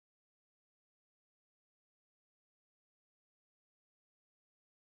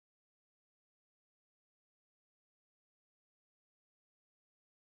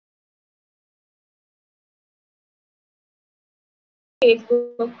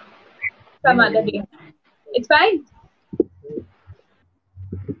Facebook some other day. It's fine.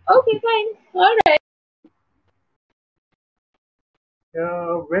 Okay, fine. All right.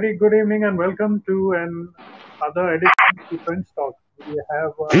 Very good evening and welcome to another edition to Trendz Talk. We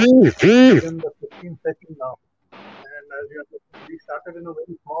have in the 15th session now, and as you understand, we started in a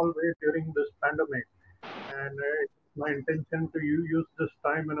very small way during this pandemic, and it's my intention to use this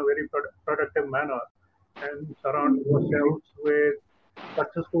time in a very productive manner and surround ourselves with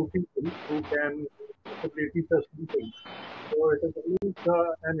successful people who can possibly teach us something. So it is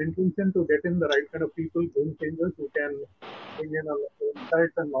always an intention to get in the right kind of people, game changers who can bring in a lot of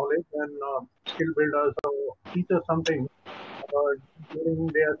insights and knowledge and skill builders or teach us something during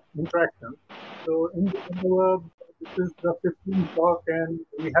their interaction. So in this endeavor, this is the 15th talk and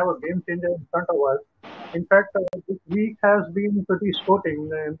we have a game changer in front of us. In fact, this week has been pretty sporting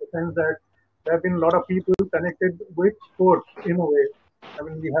in the sense that there have been a lot of people connected with sports in a way. I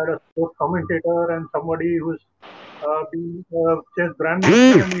mean, we had a sports commentator and somebody who's being a chess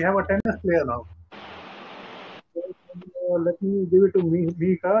grandmaster, and we have a tennis player now. So, let me give it to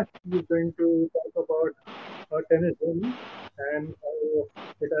Mihika. She is going to talk about her tennis journey and how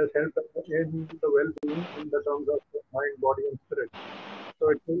it has helped her in the well-being in the terms of mind, body, and spirit. So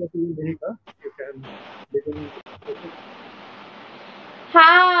it's over to you, Mihika. You can begin.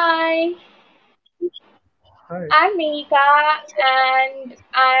 Hi. Hi. I'm Mihika, and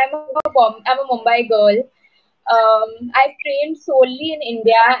I'm a Mumbai girl. I trained solely in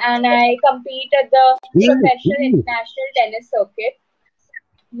India, and I compete at the professional international tennis circuit.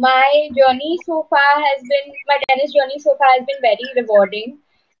 My tennis journey so far has been very rewarding.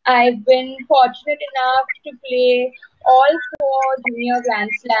 I've been fortunate enough to play all four junior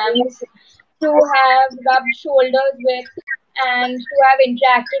Grand Slams, to have rubbed shoulders with, and to have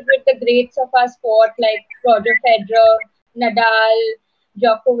interacted with the greats of our sport like Roger Federer, Nadal,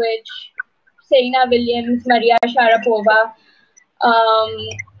 Djokovic, Serena Williams, Maria Sharapova. Um,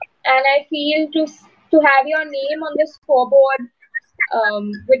 and I feel to have your name on the scoreboard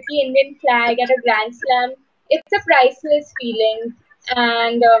with the Indian flag at a Grand Slam, it's a priceless feeling,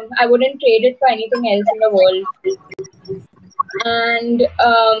 and I wouldn't trade it for anything else in the world. And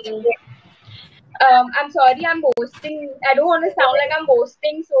I'm sorry, I'm boasting. I don't want to sound like I'm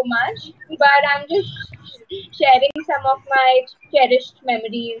boasting so much, but I'm just sharing some of my cherished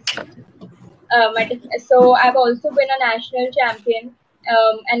memories. So I've also been a national champion,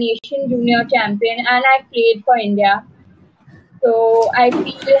 an Asian junior champion, and I've played for India. So I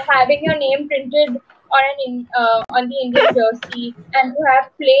feel having your name printed on the Indian jersey, and to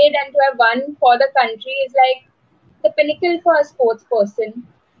have played and to have won for the country is like the pinnacle for a sports person.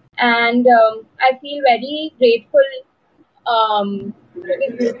 And I feel very grateful to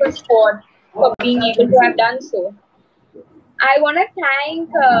this beautiful sport for being able to have done so. I want to thank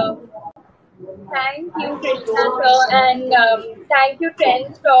you, Krishna sir, and thank you,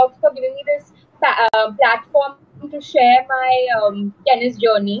 Trendz Talks, for giving me this platform to share my tennis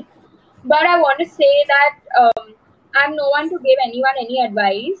journey. But I want to say that I'm no one to give anyone any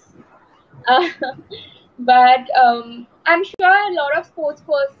advice. Uh, but I'm sure a lot of sports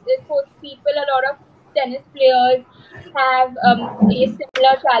people, a lot of tennis players have faced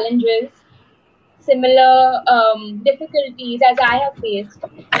similar challenges, similar difficulties as I have faced,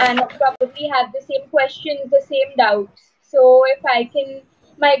 and probably have the same questions, the same doubts. So if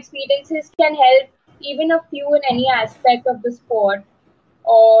my experiences can help even a few in any aspect of the sport,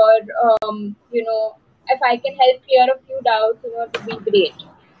 or if I can help clear a few doubts, it would be great.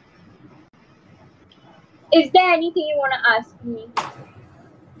 Is there anything you want to ask me?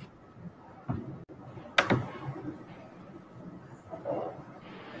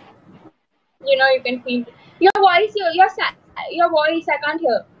 You can feel your voice. Your voice. I can't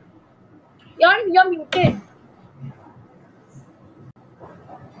hear. You're muted.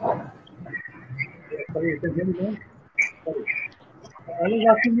 Sorry, you can hear me now? Sorry. I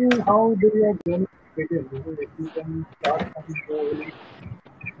was asking you how did your journey begin? If you can start from the early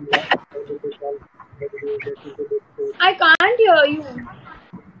last, how did it all, how did you get into this sport? I can't hear you.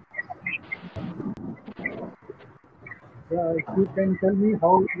 Yeah, if you can tell me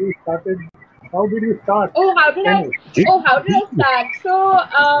how you started, how did you start How did tennis? I start? So,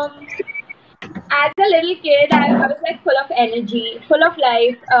 as a little kid, I was like full of energy, full of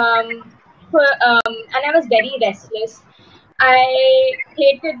life, and I was very restless. I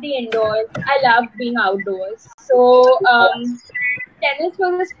hated the indoors. I loved being outdoors. So, tennis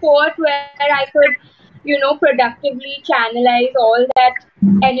was a sport where I could, productively channelize all that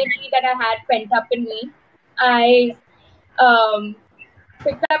energy that I had pent up in me. I um,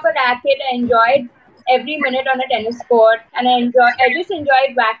 picked up a racket. I enjoyed every minute on a tennis court, and I just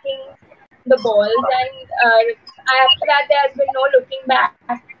enjoyed whacking the balls, and after that, there has been no looking back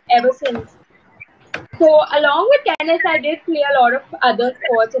ever since. So along with tennis, I did play a lot of other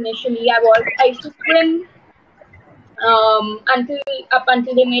sports initially. I used to swim until up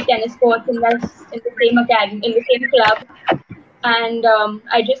until they made tennis courts in the same academy in the same club, and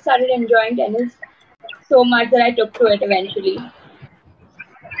I just started enjoying tennis so much that I took to it eventually.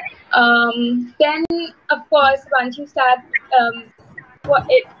 Then, of course, once you start, of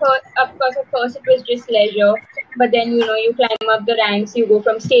course, it was just leisure. But then, you climb up the ranks, you go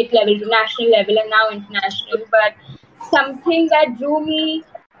from state level to national level and now international. But something that drew me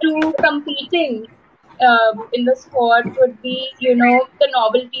to competing in the sport would be, the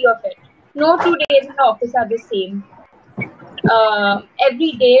novelty of it. No 2 days in the office are the same.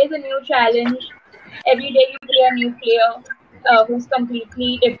 Every day is a new challenge. Every day you play a new player who's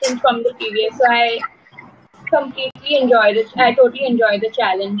completely different from the previous. So I completely enjoyed it. I totally enjoyed the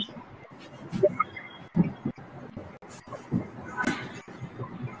challenge.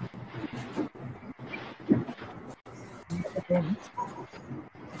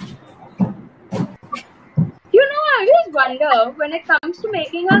 I always wonder when it comes to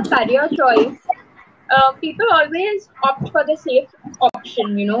making a career choice, people always opt for the safe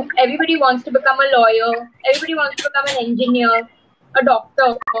option. Everybody wants to become a lawyer, everybody wants to become an engineer, a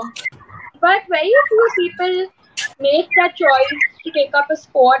doctor, but very few people make that choice to take up a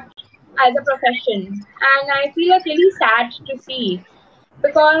sport as a profession, and I feel like really sad to see,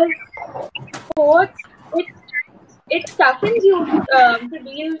 because sports, it toughens you to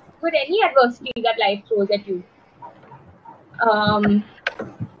deal with any adversity that life throws at you. Um,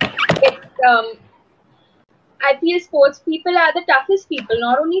 it I feel sports people are the toughest people,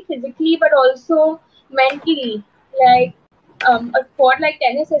 not only physically but also mentally. Like a sport like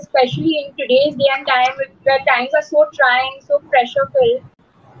tennis, especially in today's day and time, where times are so trying, so pressure filled.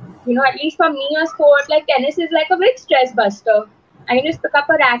 At least for me, a sport like tennis is like a big stress buster. I can just pick up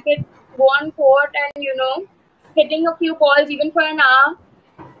a racket, go on court, and hitting a few balls even for an hour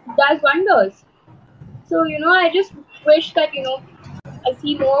does wonders. So I just wish that I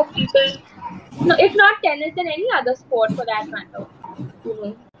see more people. No, if not tennis, then any other sport for that matter. You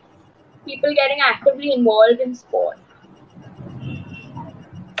know, People getting actively involved in sport.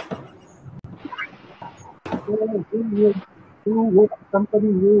 So who would accompany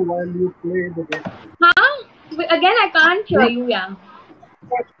you while you play the game? Huh? Again, I can't hear Who, you. Yeah.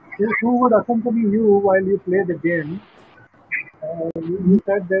 who would accompany you while you play the game? You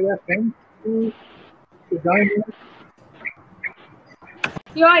said there were friends to join you.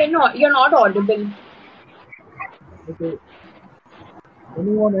 You're not audible. Okay.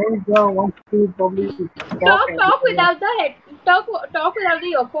 Anyone else wants to probably talk Talk without the head. Talk without the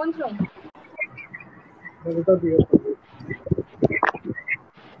earphones. No. without the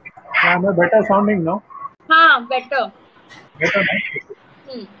am I better sounding now? Better. Better now?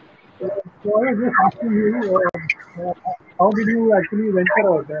 Hmm. So I was just asking you, how did you actually venture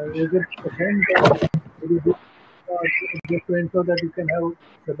out? Is it a friend? Did you do just to ensure that you can have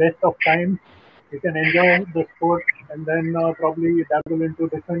the best of times, you can enjoy the sport, and then probably dabble into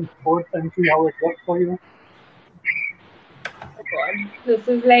different sports and see how it works for you? Oh God, this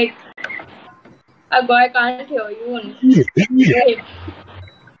is like. Oh God, I can't hear you. Wait.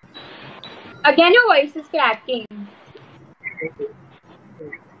 Again, your voice is cracking. Okay.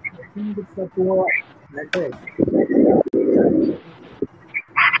 So I think it's a poor network.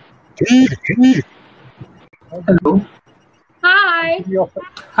 Hello. Hi.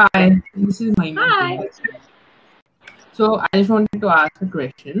 Hi, this is Mihika. Hi. So I just wanted to ask a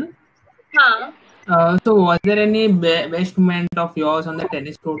question. So was there any best moment of yours on the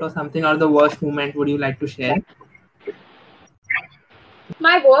tennis court or something, or the worst moment would you like to share?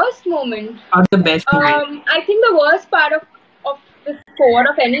 My worst moment. Or the best moment? I think the worst part of the sport,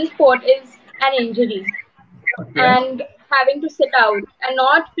 of any sport, is an injury. Okay. And having to sit out and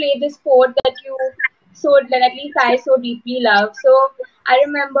not play the sport that at least I so deeply love. So I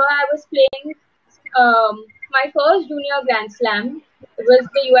remember I was playing my first junior Grand Slam. It was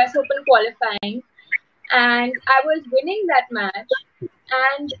the US Open qualifying, and I was winning that match.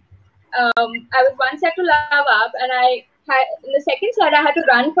 And I was one set to love up, and in the second set I had to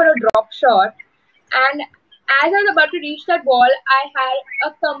run for a drop shot. And as I was about to reach that ball, I had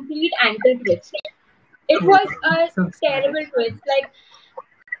a complete ankle twist. It was a terrible twist. Like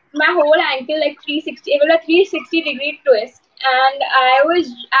my whole ankle, like 360. It was a 360-degree twist, and I was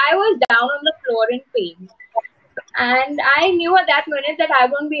down on the floor in pain. And I knew at that minute that I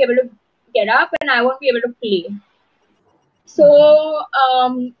won't be able to get up and I won't be able to play. So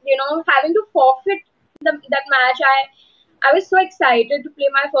having to forfeit that match, I was so excited to play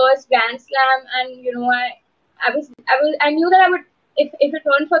my first Grand Slam, and I knew that I would, if it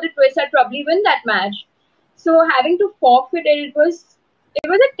weren't for the twist, I'd probably win that match. So having to forfeit it was a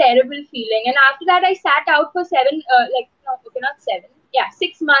terrible feeling. And after that, I sat out for 6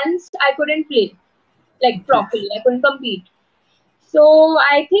 months. I couldn't play like properly. I couldn't compete. So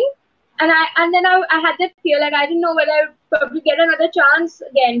I think, and then I had that fear, like I didn't know whether I would probably get another chance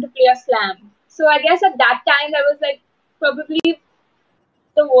again to play a slam. So I guess at that time that was like probably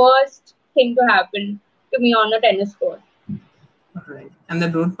the worst thing to happen to me on a tennis court. Right. And the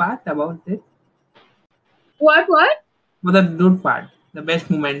good part about it? What? Well, the good part, the best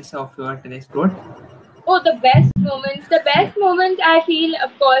moments of your tennis court. Oh, the best moments. The best moments, I feel,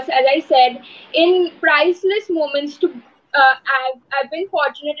 of course, as I said, in priceless moments. I've been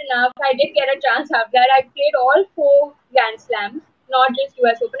fortunate enough. I did get a chance after that. I played all 4 Grand Slams, not just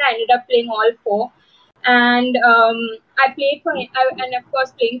US Open. I ended up playing all 4, and I played and of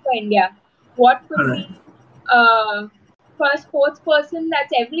course playing for India. What could be for a sports person?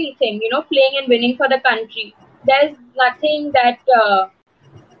 That's everything. Playing and winning for the country. There's nothing that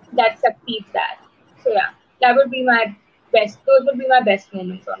succeeds that. So yeah, that would be my best. Those would be my best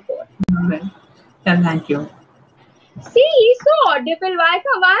moments on court. Okay. Yeah, thank you. See, he's so audible. Why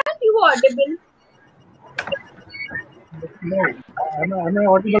aren't you audible? No, am I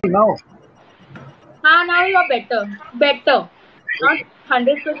audible now? Now you are better. Better. Not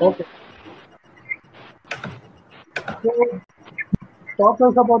 100%. Okay. So, talk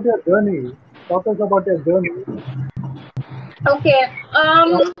us about your journey. Okay.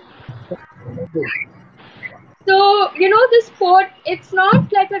 So, this sport, it's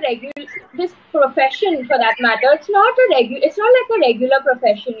not like this profession for that matter, it's not like a regular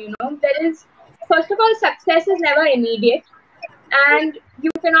profession, There is, first of all, success is never immediate, and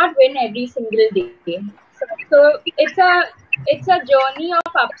you cannot win every single day. So it's a journey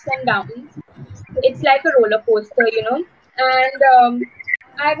of ups and downs. It's like a roller coaster, and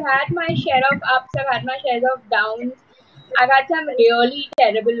I've had my share of ups, I've had my share of downs, I've had some really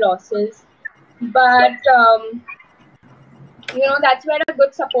terrible losses. But, that's where a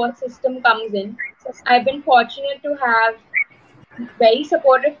good support system comes in. I've been fortunate to have very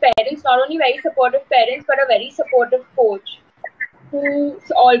supportive parents, not only very supportive parents, but a very supportive coach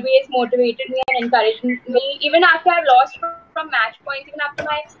who's always motivated me and encouraged me. Even after I've lost from match points, even after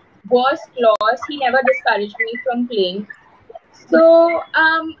my worst loss, he never discouraged me from playing. So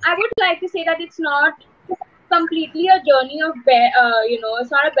I would like to say that it's not completely a journey of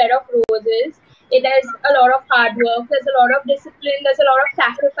it's not a bed of roses. It has a lot of hard work, there's a lot of discipline, there's a lot of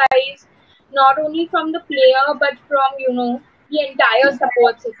sacrifice, not only from the player but from the entire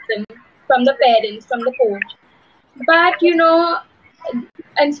support system, from the parents, from the coach. But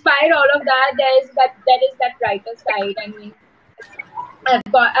in spite all of that, there is that brighter side. I mean, as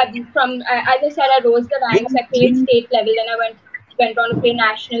I said, I rose the ranks. I played state level, then I went on to play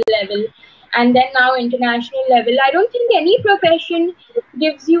national level, and then now international level. I don't think any profession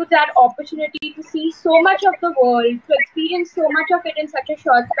gives you that opportunity to see so much of the world, to experience so much of it in such a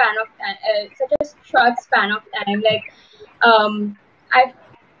short span of time. Like, I've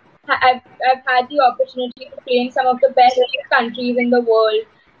had the opportunity to play in some of the best countries in the world,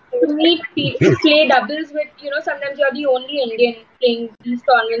 to play doubles with, sometimes you're the only Indian playing these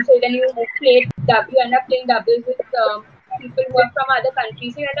tournaments, so then you end up playing doubles with people who are from other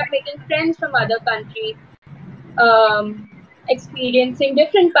countries. You end up making friends from other countries, experiencing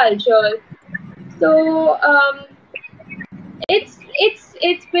different cultures. So it's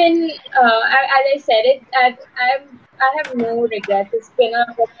been, as I said, I have no regrets.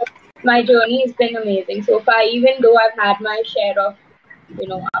 My journey has been amazing so far, even though I've had my share of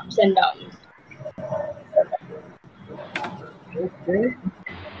ups and downs. Okay.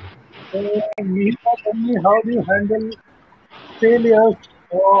 So, Mihika, tell me, how do you handle failures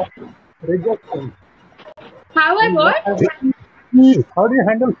or rejection? How do you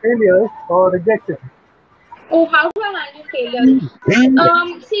handle failures or rejection? Oh, how do I handle failures?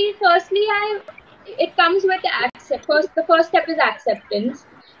 See, firstly, it comes with the first step is acceptance.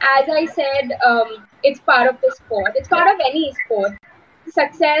 As I said, it's part of the sport. It's part of any sport.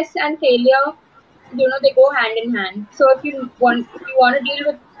 Success and failure, they go hand in hand. So if you want to deal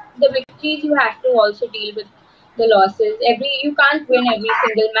with the victories, you have to also deal with the losses. You can't win every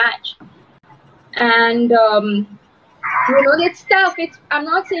single match, and it's tough. I'm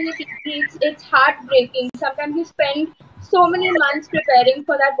not saying it's easy. It's heartbreaking. Sometimes you spend so many months preparing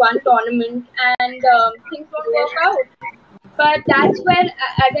for that one tournament, and things don't work out. But that's where,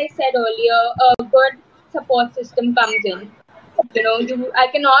 as I said earlier, a good support system comes in. I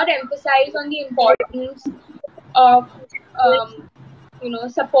cannot emphasize on the importance of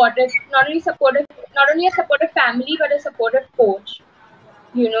supportive, not only a supportive family, but a supportive coach,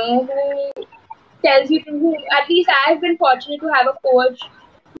 who tells you to, who, at least I've been fortunate to have a coach,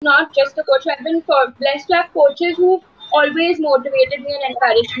 not just a coach, I've been blessed to have coaches who always motivated me and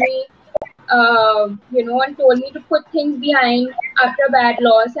encouraged me, and told me to put things behind after a bad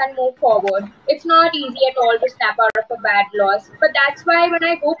loss and move forward. It's not easy at all to snap out of a bad loss, but that's why when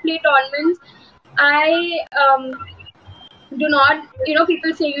I go play tournaments, I do not,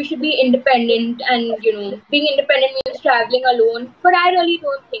 people say you should be independent, and being independent means traveling alone, but I really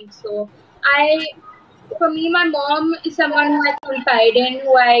don't think so. For me, my mom is someone who I confide in,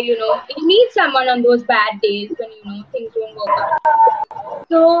 who you need someone on those bad days when things don't work out.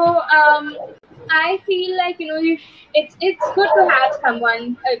 So I feel like it's good to have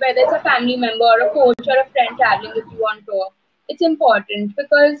someone, whether it's a family member or a coach or a friend traveling with you on tour. It's important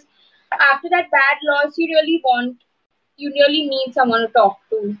because after that bad loss, you really need someone to talk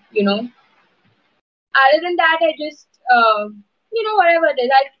to. Other than that, I just whatever it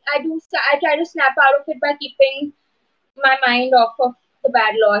is, I try to snap out of it by keeping my mind off of the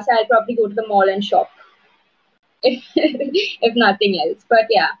bad loss. I'll probably go to the mall and shop if nothing else. But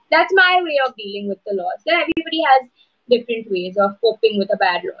yeah, that's my way of dealing with the loss. And everybody has different ways of coping with a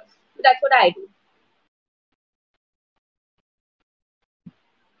bad loss. So that's what I do.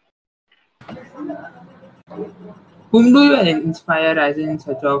 Whom do you inspire, as in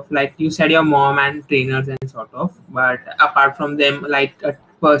such of, like you said, your mom and trainers and sort of, but apart from them, like a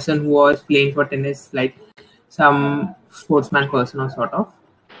person who was playing for tennis, like some sportsman person or sort of?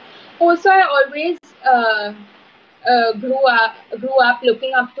 Also, I always grew up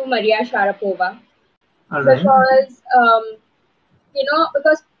looking up to Maria Sharapova. Because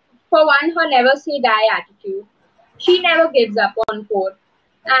because for one, her never say die attitude. She never gives up on court,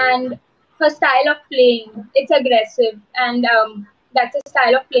 and her style of playing, it's aggressive, and that's a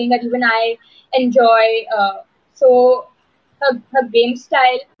style of playing that even I enjoy. So her game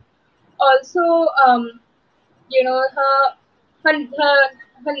style, also, her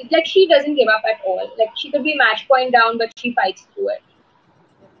like, she doesn't give up at all. Like, she could be match point down, but she fights through it.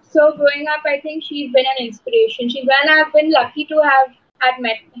 So growing up, I think she's been an inspiration. I've been lucky to have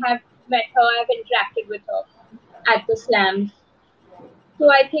met her, I've interacted with her at the slams. So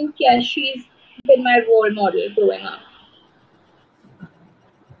I think, yeah, she's been my role model growing up.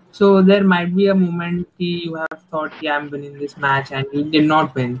 So there might be a moment you have thought, yeah, I'm winning this match, and you did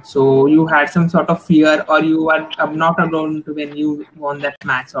not win. So you had some sort of fear, or you were not alone to when you won that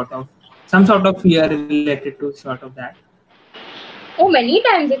match, sort of some sort of fear related to sort of that. Oh, many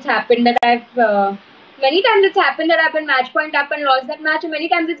times it's happened that I've been match point up and lost that match, and many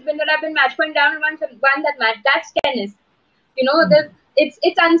times it's been that I've been match point down and won that match. That's tennis.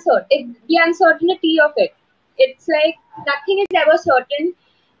 It's uncertain. The uncertainty of it. It's like nothing is ever certain.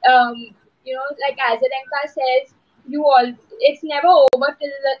 Like Azarenka says, it's never over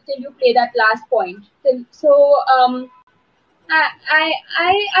till you play that last point. I don't think I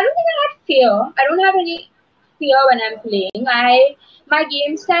had fear. I don't have any fear when I'm playing. My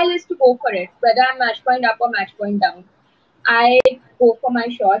game style is to go for it, whether I'm match point up or match point down. I go for my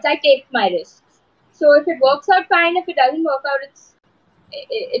shots. I take my risks. So if it works out, fine. If it doesn't work out,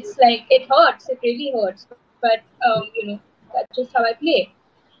 it's like, it hurts. It really hurts. But that's just how I play.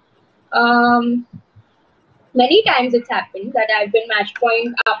 Many times it's happened that I've been match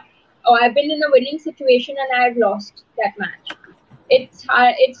point up, or I've been in a winning situation and I've lost that match. It's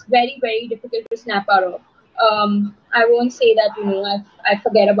hard. It's very, very difficult to snap out of. I won't say that I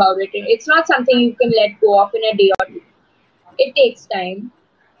forget about it. It's not something you can let go of in a day or two. It takes time.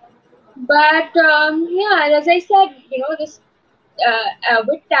 But yeah, as I said, this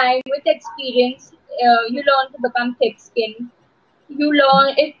with time, with experience, you learn to become thick-skinned. You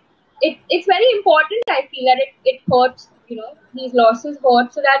learn it. It's very important. I feel that it hurts. These losses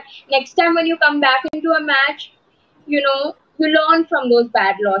hurt, so that next time when you come back into a match, you learn from those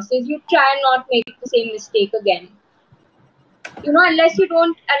bad losses. You try and not make the same mistake again. Unless it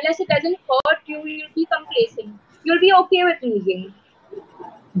doesn't hurt you, you'll be complacent. You'll be okay with losing.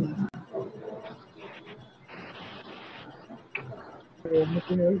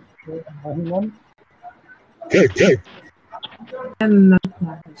 Anything else, Mahiman? Okay.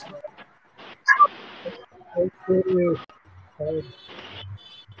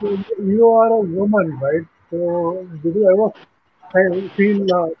 You are a woman, right? So, did you ever feel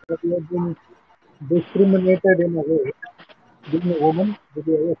that you have been discriminated in a way, being a woman? Did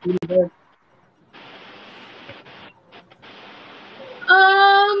you ever feel that?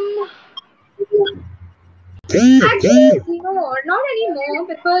 Actually, no, not anymore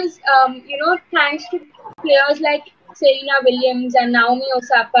because thanks to players like Serena Williams and Naomi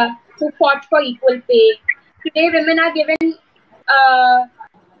Osaka who fought for equal pay, today women are given uh,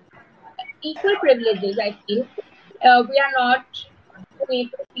 equal privileges. I feel we are not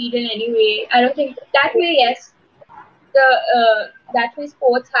made to feel in any way. I don't think that way. Yes, the that way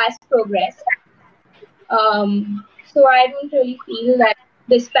sports has progressed. So I don't really feel that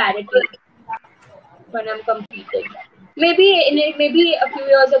disparity when I'm competing. Maybe a few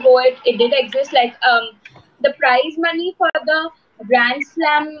years ago it did exist. Like the prize money for the Grand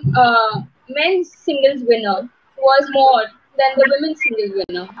Slam men's singles winner was more than the women's singles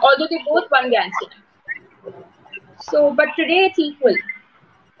winner, although they both won Grand Slam. So, but today it's equal.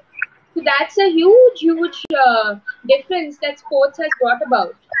 So that's a huge difference that sports has brought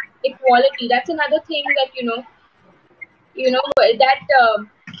about. Equality. That's another thing that that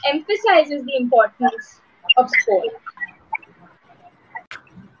emphasizes the importance of sport.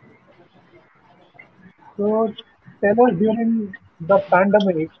 So tell us, during the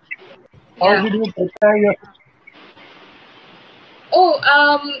pandemic, how Yeah. did you prepare your? Oh,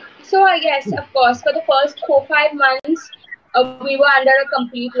 so I guess, of course, for the first 4 5 months, we were under a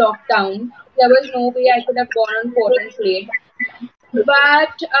complete lockdown. There was no way I could have gone on court and played.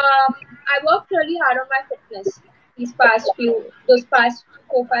 But I worked really hard on my fitness those past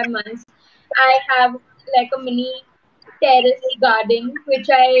 4 5 months. I have like a mini terrace garden, which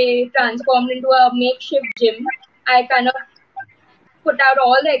I transformed into a makeshift gym. I kind of put out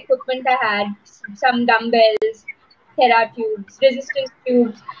all the equipment I had, some dumbbells, thera tubes, resistance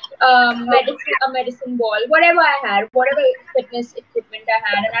tubes, a medicine ball, whatever I had, whatever fitness equipment I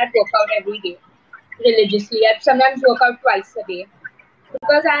had, and I'd work out every day religiously. I'd sometimes work out twice a day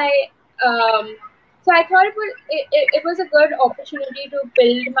because um, so I thought it was a good opportunity to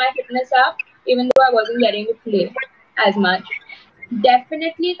build my fitness up, even though I wasn't getting to play as much.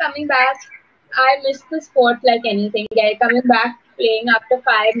 Definitely coming back, I miss the sport like anything. Coming back playing after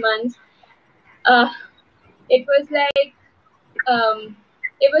 5 months, uh, it was like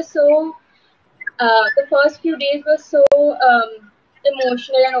it was so. The first few days were so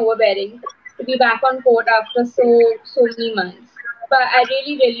emotional and overbearing to be back on court after so many months. But I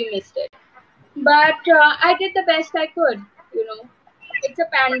really missed it. But I did the best I could. You know, it's a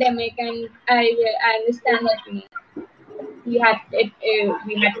pandemic, and I understand that we had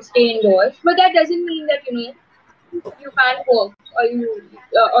to stay indoors. But that doesn't mean that you can't work or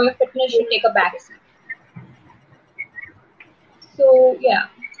your fitness should take a backseat. So yeah,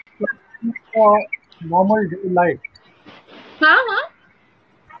 Your normal day like? huh?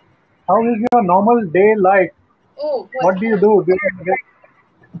 How is your normal day like? Oh, what's What do you that? do during the day?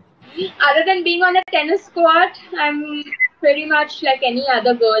 Other than being on a tennis court, I'm pretty much like any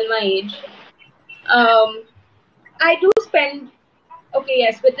other girl my age. Um, I do spend okay,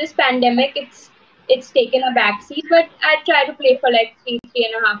 yes, with this pandemic, it's taken a backseat, but I try to play for like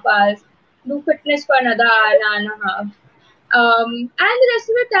 3.5 hours, do fitness for another hour and a half. And the rest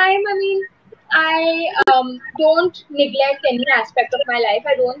of the time, I mean, I don't neglect any aspect of my life.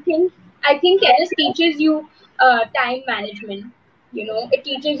 I think tennis teaches you time management. It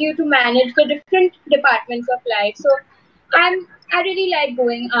teaches you to manage the different departments of life. So I really like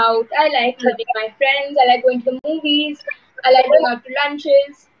going out. I like meeting my friends. I like going to the movies. I like going out to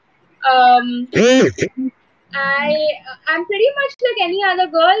lunches. Um, I I'm pretty much like any other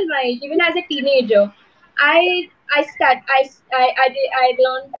girl my age, even as a teenager. I stud I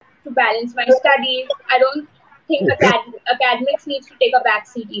learned to balance my studies. I don't think academics needs to take a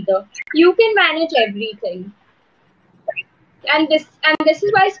backseat either. You can manage everything, and this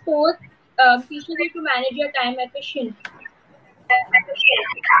is why sport teaches you to manage your time efficiently.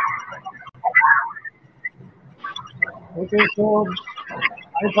 Okay, so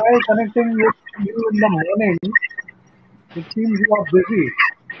I try connecting with you in the morning. It seems you are busy.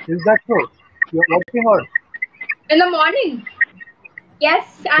 Is that so? You're working out. In the morning,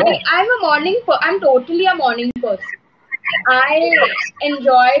 yes, Yeah. I'm totally a morning person. I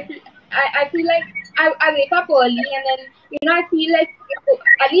enjoy. I feel like I wake up early and then I feel like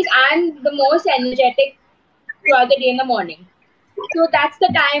at least I'm the most energetic throughout the day in the morning. So that's the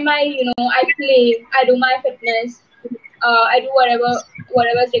time I play. I do my fitness. I do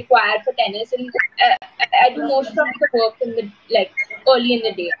whatever is required for tennis, and I do most of the work in the like early in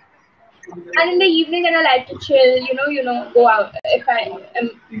the day. And in the evening, then I like to chill. Go out if I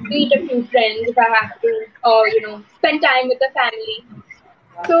meet a few friends if I have to, or spend time with the family.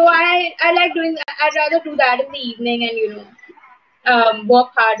 So I like doing. I'd rather do that in the evening and work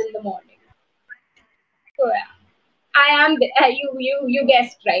hard in the morning. So yeah, I am. You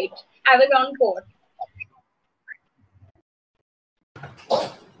guessed right. I was on court.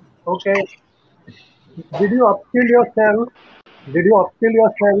 Okay. Did you upskill yourself? Did you upskill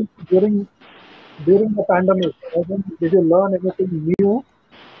yourself during the pandemic? As in, did you learn anything new?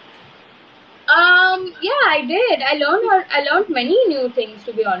 Yeah, I did. I learned many new things,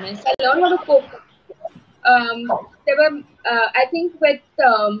 to be honest. I learned how to cook. There were I think with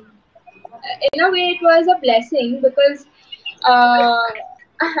in a way it was a blessing because uh,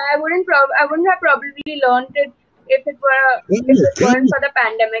 I wouldn't have probably learned it if it weren't for the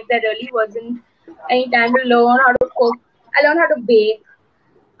pandemic. There really wasn't any time to learn how to cook. I learned how to bake.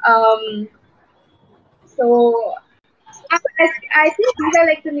 Um, so I think these are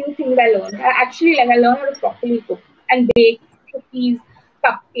like the new things I learned. I learned how to properly cook and bake cookies,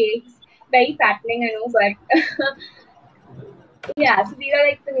 cupcakes. Very fattening, I know, but yeah. So these are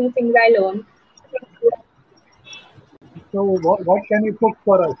like the new things I learned. So what can you cook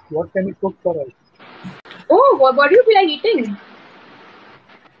for us? What can you cook for us? Oh, what do you feel like eating?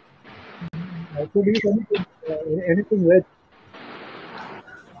 I could eat anything veg.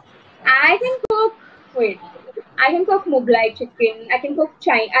 I can cook. Wait, I can cook Mughlai chicken. I can cook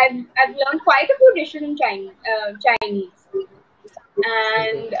Chinese. I've learned quite a few dishes in Chinese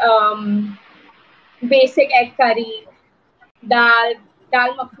and basic egg curry, dal,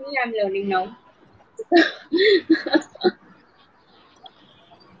 dal makhani. I'm learning now.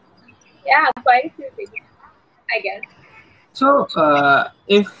 Yeah, quite a few things, I guess. So,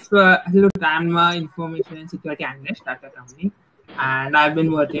 if look, I'm a information and security analyst at a company, and I've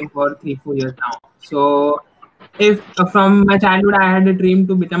been working for 3 4 years now. So, if from my childhood I had a dream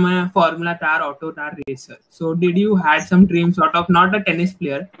to become a Formula car auto car racer. So, did you had some dreams, sort of not a tennis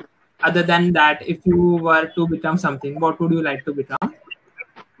player? Other than that, if you were to become something, what would you like to become?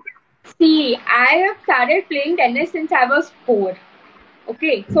 See, I have started playing tennis since I was 4.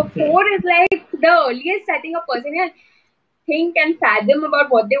 Okay, so Okay. 4 is like the earliest I think a person can think and fathom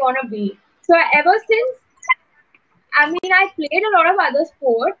about what they want to be. So ever since, I mean, I played a lot of other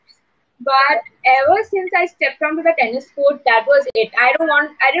sports, but ever since I stepped onto the tennis court, that was it. I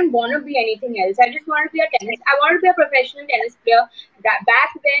didn't want to be anything else. I just wanted to be a tennis. I wanted to be a professional tennis player.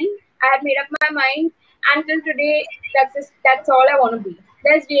 Back then, I had made up my mind. Until today, that's all I want to be.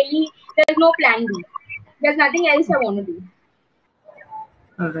 There's no plan B. There's nothing else I want to do.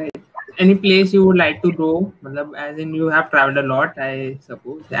 All right. Any place you would like to go? Matlab, as in you have traveled a lot, I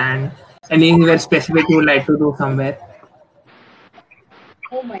suppose, and anywhere specific you would like to go somewhere?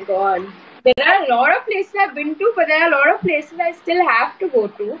 Oh my god. There are a lot of places I've been to, but there are a lot of places I still have to go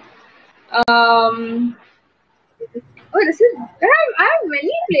to. Um, I have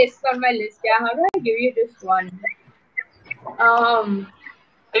many places on my list. Yeah, how do I give you this one? Um,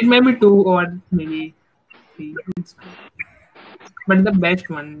 It may be two or maybe three. But the best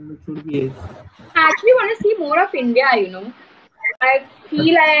one which would be is I actually want to see more of India. I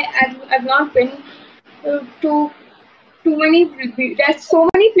feel I've not been to too many. There's so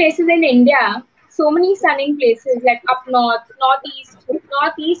many places in India. So many stunning places like up north, northeast.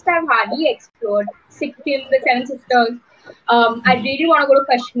 Northeast I've hardly explored. Sikkim, the Seven Sisters. I really want to go to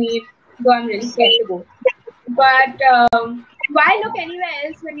Kashmir, though I'm really scared to go. But why look anywhere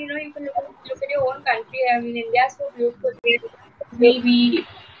else when you can look at your own country? I mean, India is so beautiful. We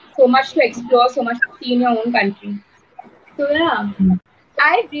so much to explore, so much to see in your own country. So yeah,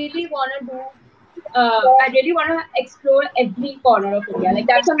 I really want to do. I really want to explore every corner of India. Like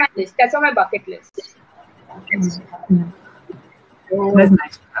that's on my list. That's on my bucket list. So that's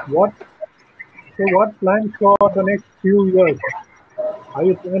nice. what what plans for the next few years? Are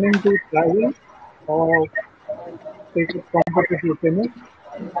you planning to travel or take it competitive tennis?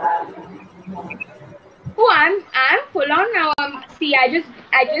 Oh, I'm full on now. See, I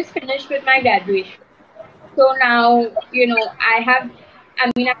just finished with my graduation. So now,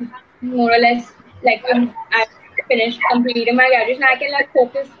 I mean, I'm more or less like I finished completing my graduation. I can like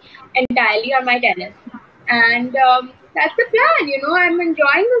focus entirely on my tennis, and that's the plan. I'm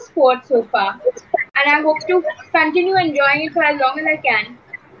enjoying the sport so far, and I hope to continue enjoying it for as long as I can.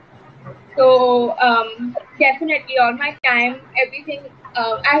 So definitely, all my time, everything.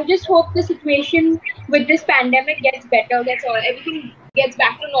 I just hope the situation with this pandemic gets better, everything gets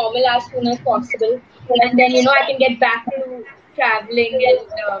back to normal as soon as possible, and then I can get back to traveling. And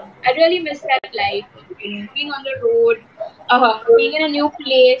I really miss that life of being on the road, being in a new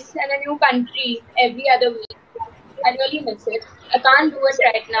place and a new country every other week. I really miss it. I can't do it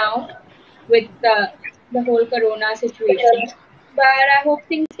right now with the whole corona situation. But I hope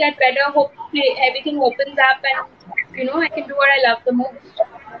things get better. Hope everything opens up and I can do what I love the most.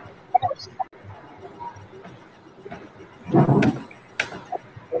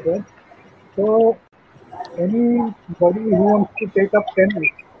 Okay. So Anybody who wants to take up tennis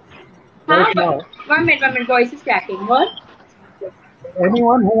Huh? right now, One minute, voice is cracking. What?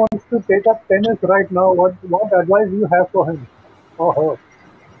 anyone who wants to take up tennis right now, what advice you have for him or her?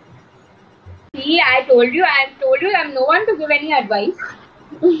 See, I told you, I'm no one to give any advice.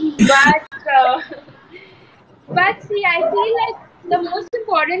 But but see, I feel like the most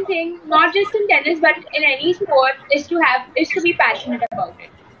important thing, not just in tennis but in any sport, is to be passionate about it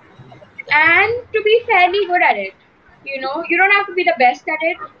and to be fairly good at it. You don't have to be the best at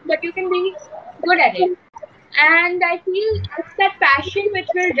it, but you can be good at it. And I feel it's that passion which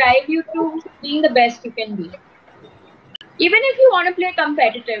will drive you to being the best you can be. Even if you want to play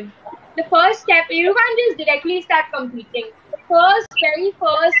competitive, the first step, you can't just directly start competing. The very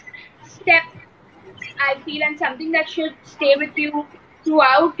first step, I feel, and something that should stay with you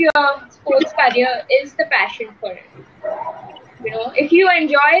throughout your sports career is the passion for it. If you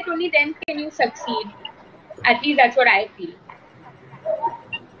enjoy it, only then can you succeed. At least that's what I feel.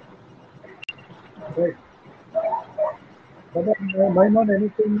 Right. But why not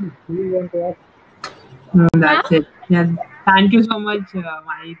anything you want to ask? No, that's it. Yeah. Thank you so much,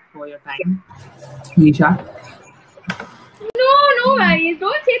 Mike, for your time. Nisha. No worries.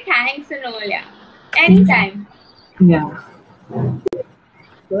 Don't say thanks and all, yeah. Anytime. Yeah.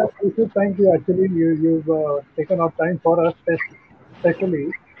 Well, we should thank you. Actually, you've taken out time for us,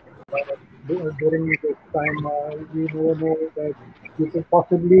 especially during this time. We know that you could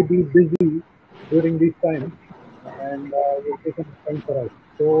possibly be busy during these times, and you've taken time for us.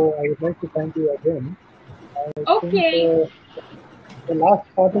 So I would like to thank you again. I think Okay. the last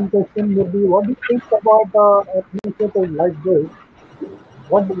starting question would be: what do you think about an initiative like this?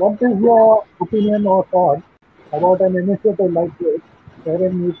 What is your opinion or thought about an initiative like this,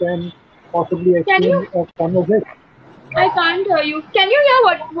 wherein you can possibly Can exchange you? a conversation? I can't hear you. Can you hear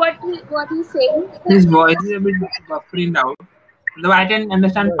what he's saying? His voice is a bit buffering out. Though I can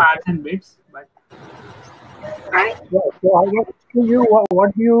understand Right. parts and bits, but I Yeah. So I was asking you,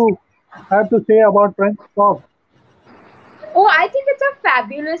 what do you have to say about Trendz Talk? I think it's a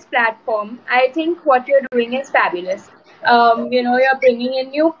fabulous platform. I think what you're doing is fabulous. You're bringing in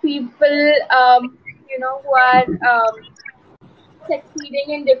new people. Who are succeeding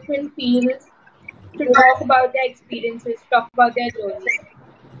in different fields to talk about their experiences, talk about their journeys.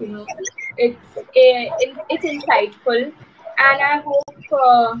 You know, it's insightful, and I hope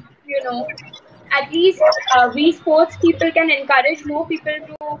at least we sports people can encourage more people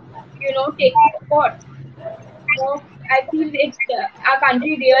to take the sport. More, I feel our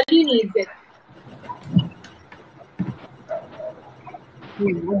country really needs it.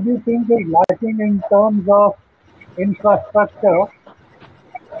 What do you think is lacking in terms of infrastructure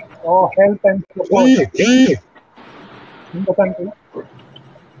or help and support in the country?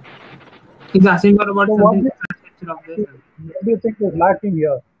 he's asking for about So something infrastructure of the. what do you think is lacking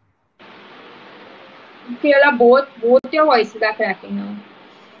here? Kerala, both your voices are cracking now.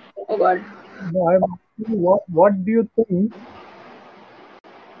 Oh God. No, I'm asking you, what do you think?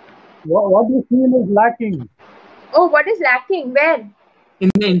 What do you feel is lacking? Oh, what is lacking? Where? In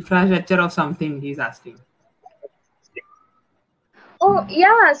the infrastructure of something, he's asking. Oh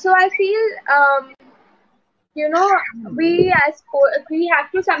yeah. So I feel you know we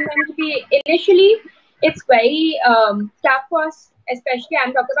have to sometimes be initially. It's very tough for us, especially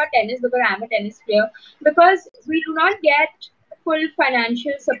I'm talking about tennis because I'm a tennis player, because we do not get full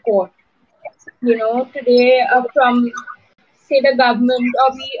financial support. Today from say the government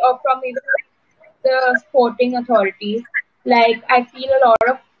or from even the sporting authorities. Like I feel a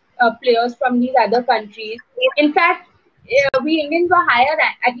lot of players from these other countries. In fact, we Indians were higher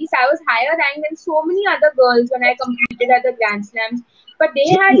rank. At least I was higher ranked than so many other girls when I competed at the Grand Slams. But they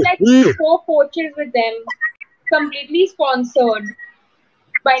had like four coaches with them, completely sponsored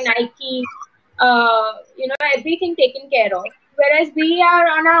by Nike. Everything taken care of. Whereas we are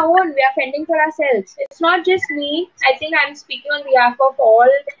on our own, we are fending for ourselves. It's not just me. I think I'm speaking on behalf of all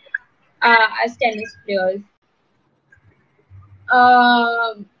as tennis players.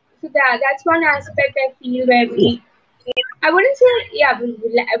 So that's one aspect I feel where I wouldn't say, yeah,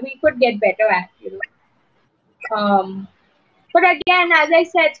 we could get better at. But again, as I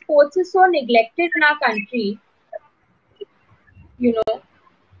said, sports is so neglected in our country, you know,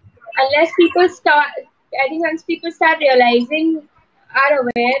 unless people start, I think once people start realizing, are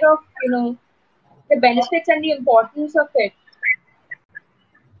aware of, the benefits and the importance of it,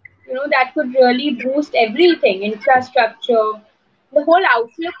 that could really boost everything, infrastructure, the whole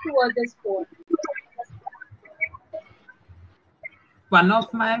outlook toward the sport. One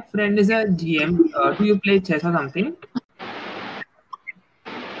of my friend is a GM. Do you play chess or something?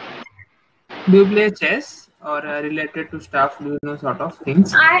 Do you play chess? or related to stuff? Do you know sort of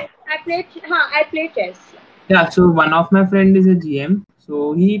things? I play chess. Yeah, so one of my friend is a GM.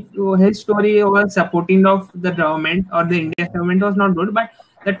 So his story was supporting of the government or the Indian government was not good, but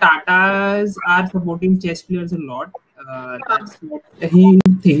the Tatas are supporting chess players a lot. That's what he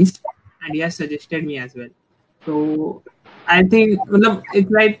thinks, and he has suggested me as well. So I think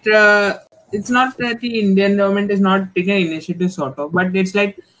it's like it's not that the Indian government is not taking initiative sort of, but it's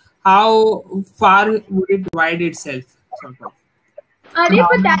like how far would it divide itself sort of. So how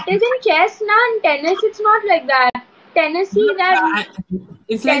But that is in chess now. In tennis, it's not like that. Tennis, see that I-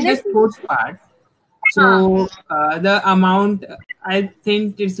 it's like the tennis. sports part. Huh. So the amount, I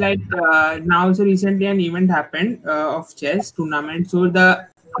think it's like now. So recently an event happened of chess tournament. So the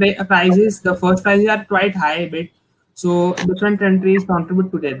prizes, the first prizes are quite high a bit. So different countries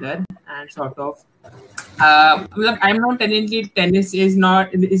contribute together and sort of. Look, I'm not telling you tennis is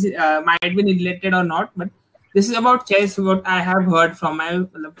not is might be related or not, but this is about chess. What I have heard from my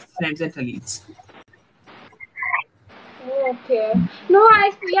friends and colleagues. Okay. No,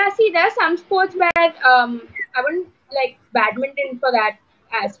 see there are some sports where I wouldn't like badminton for that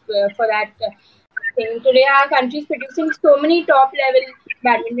for that thing. Today our country is producing so many top level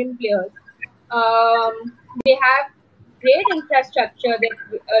badminton players. They have great infrastructure. They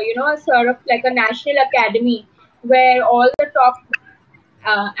sort of like a national academy where all the top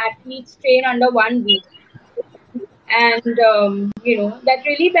athletes train under one roof, and that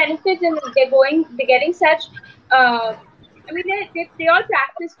really benefits, and they're getting such I mean they all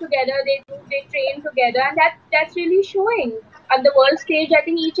practice together, they train together, and that's really showing on the world stage. I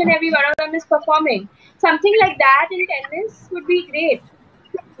think each and every one of them is performing. Something like that in tennis would be great.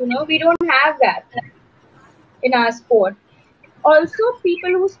 We don't have that in our sport. Also,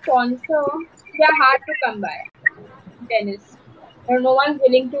 people who sponsor, they're hard to come by in tennis. No one's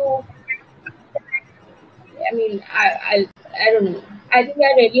willing to. I mean, I don't know. I think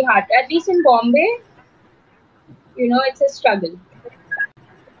they're really hard. At least in Bombay, it's a struggle.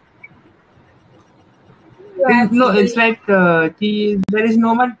 You have No, people. it's like there is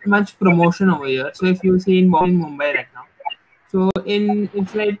no much promotion over here. So if you see in Mumbai right now, so in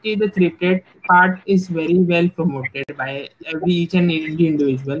it's like the cricket part is very well promoted by every each and every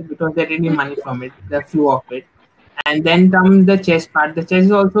individual because they're getting money from it, the flow of it. And then comes the chess part. The chess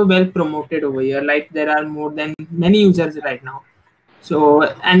is also well promoted over here. Like there are more than many users right now. So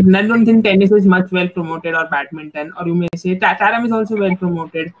and I don't think tennis is much well promoted or badminton, or you may say carom is also well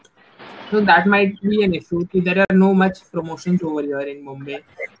promoted. So that might be an issue. There are no much promotions over here in Mumbai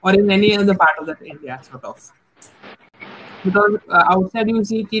or in any other part of the India, sort of. Because outside you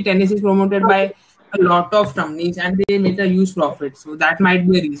see tennis is promoted by a lot of companies and they make a huge profit. So that might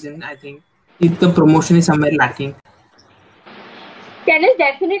be a reason, I think, if the promotion is somewhere lacking. Tennis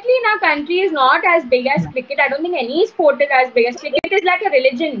definitely in our country is not as big as cricket. I don't think any sport is as big as cricket. Is like a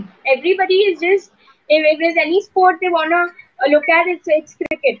religion. Everybody is just, if there's any sport they wanna look at, it's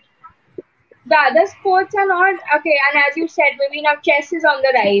cricket. The other sports are not okay. And as you said, maybe now chess is on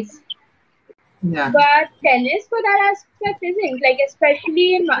the rise. Yeah. But tennis for that aspect isn't, like,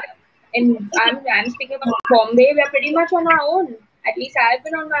 especially I'm speaking about Bombay. We're pretty much on our own. At least I've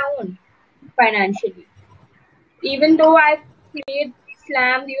been on my own financially. Even though I've played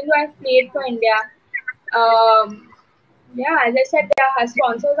slams, even though I've played for India, yeah, as I said, their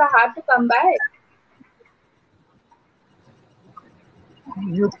sponsors are hard to come by.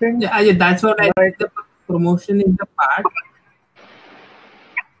 You think Yeah, that's what I like think. The promotion is the part.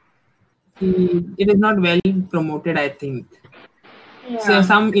 It is not well promoted, I think. So Yeah.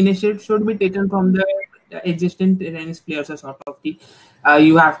 some initiatives should be taken from the existing tennis players or sort of the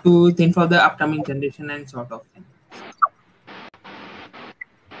you have to think for the upcoming generation and sort of thing.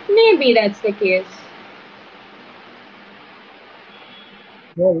 Maybe that's the case.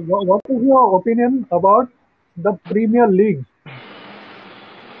 what is your opinion about the Premier League?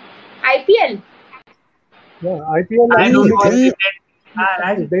 IPL. Yeah, IPL I don't actually watch came. cricket.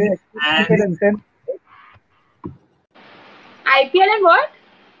 Right? They experimented And in ten. IPL and what?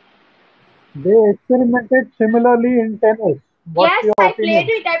 They experimented similarly in tennis. What's Yes, your I played opinion?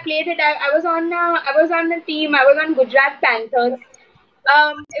 it. I played it. I was on the team. I was on Gujarat Panthers.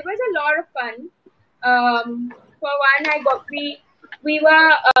 It was a lot of fun. For one, we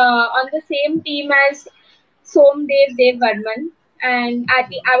were on the same team as Dev Varman, and I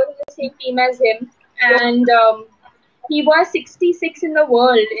was on the same team as him, and he was 66 in the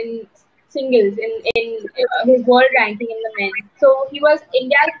world in singles in his world ranking in the men. So he was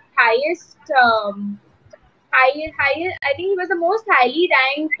India's highest. I think he was the most highly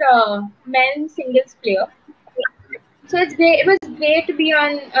ranked men's singles player. So it's great. It was great to be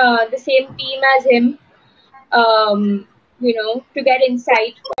on the same team as him. to get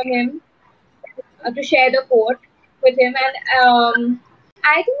insight from him, to share the court with him, and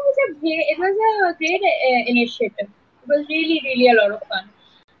I think it was a great initiative. It was really really a lot of fun.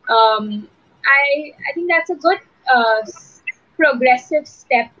 I think that's a good progressive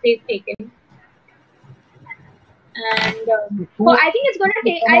step they've taken, and Who I think it's gonna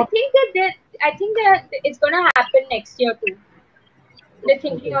take. come up? I think that it's gonna happen next year too. They're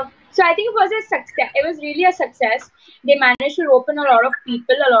thinking Okay. of. So I think it was a success. It was really a success. They managed to open a lot of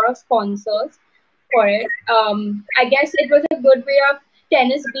people, a lot of sponsors for it. I guess it was a good way of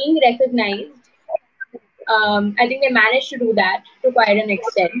tennis being recognized. I think they managed to do that to quite an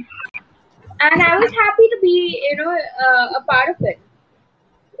extent, and I was happy to be, a part of it.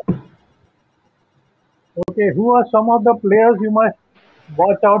 Okay. Who are some of the players you must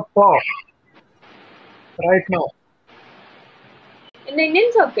watch out for right now? In the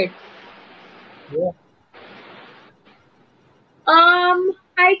Indian circuit. Yeah.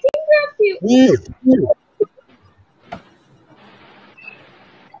 I think there are few.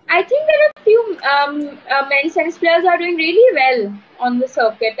 I think there are few men's tennis players are doing really well on the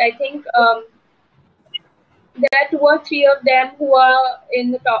circuit. I think there are 2 or 3 of them who are who are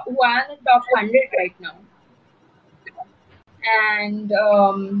in the top 100 right now, and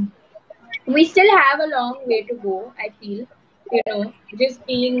we still have a long way to go. I feel, just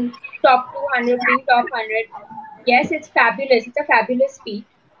being top 200, being top 100. Yes, it's fabulous. It's a fabulous feat,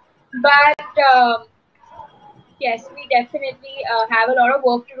 but yes, we definitely have a lot of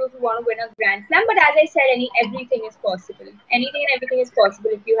work to do if we want to win a Grand Slam. But as I said, everything is possible. Anything and everything is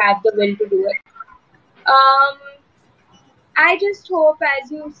possible if you have the will to do it. Um, I just hope, as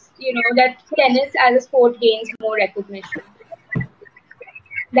that tennis as a sport gains more recognition.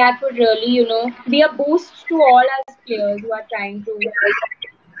 That would really, be a boost to all us players who are trying to,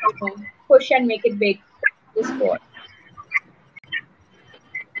 push and make it big, the sport.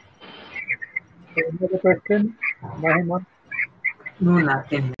 So another question, Mahima. No,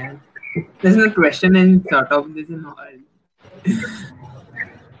 nothing, man. There's no question in sort of this in all.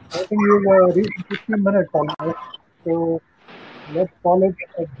 I think you've reached 15 minutes almost. So let's call it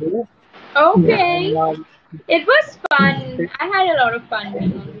a day. Okay. And It was fun. I had a lot of fun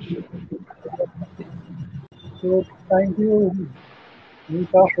being on the show. so thank you,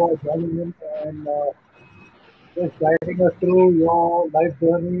 Mika, for joining in and just guiding us through your life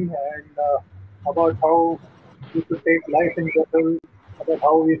journey and about how we should take life in general, about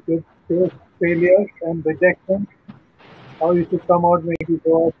how we should face failures and rejection, how you should come out, make it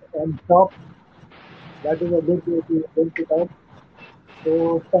work and stop. That is a good way to build it up.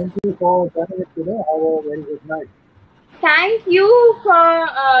 So thank you for joining us today. Have a very good night. Thank you for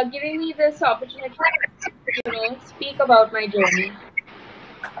giving me this opportunity to, speak about my journey.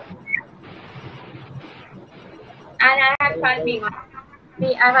 And I had fun being on.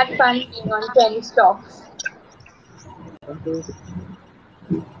 I had fun being on Trendz Talks. Thank you.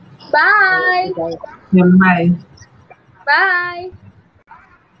 Bye. Bye. Yeah, bye. Bye.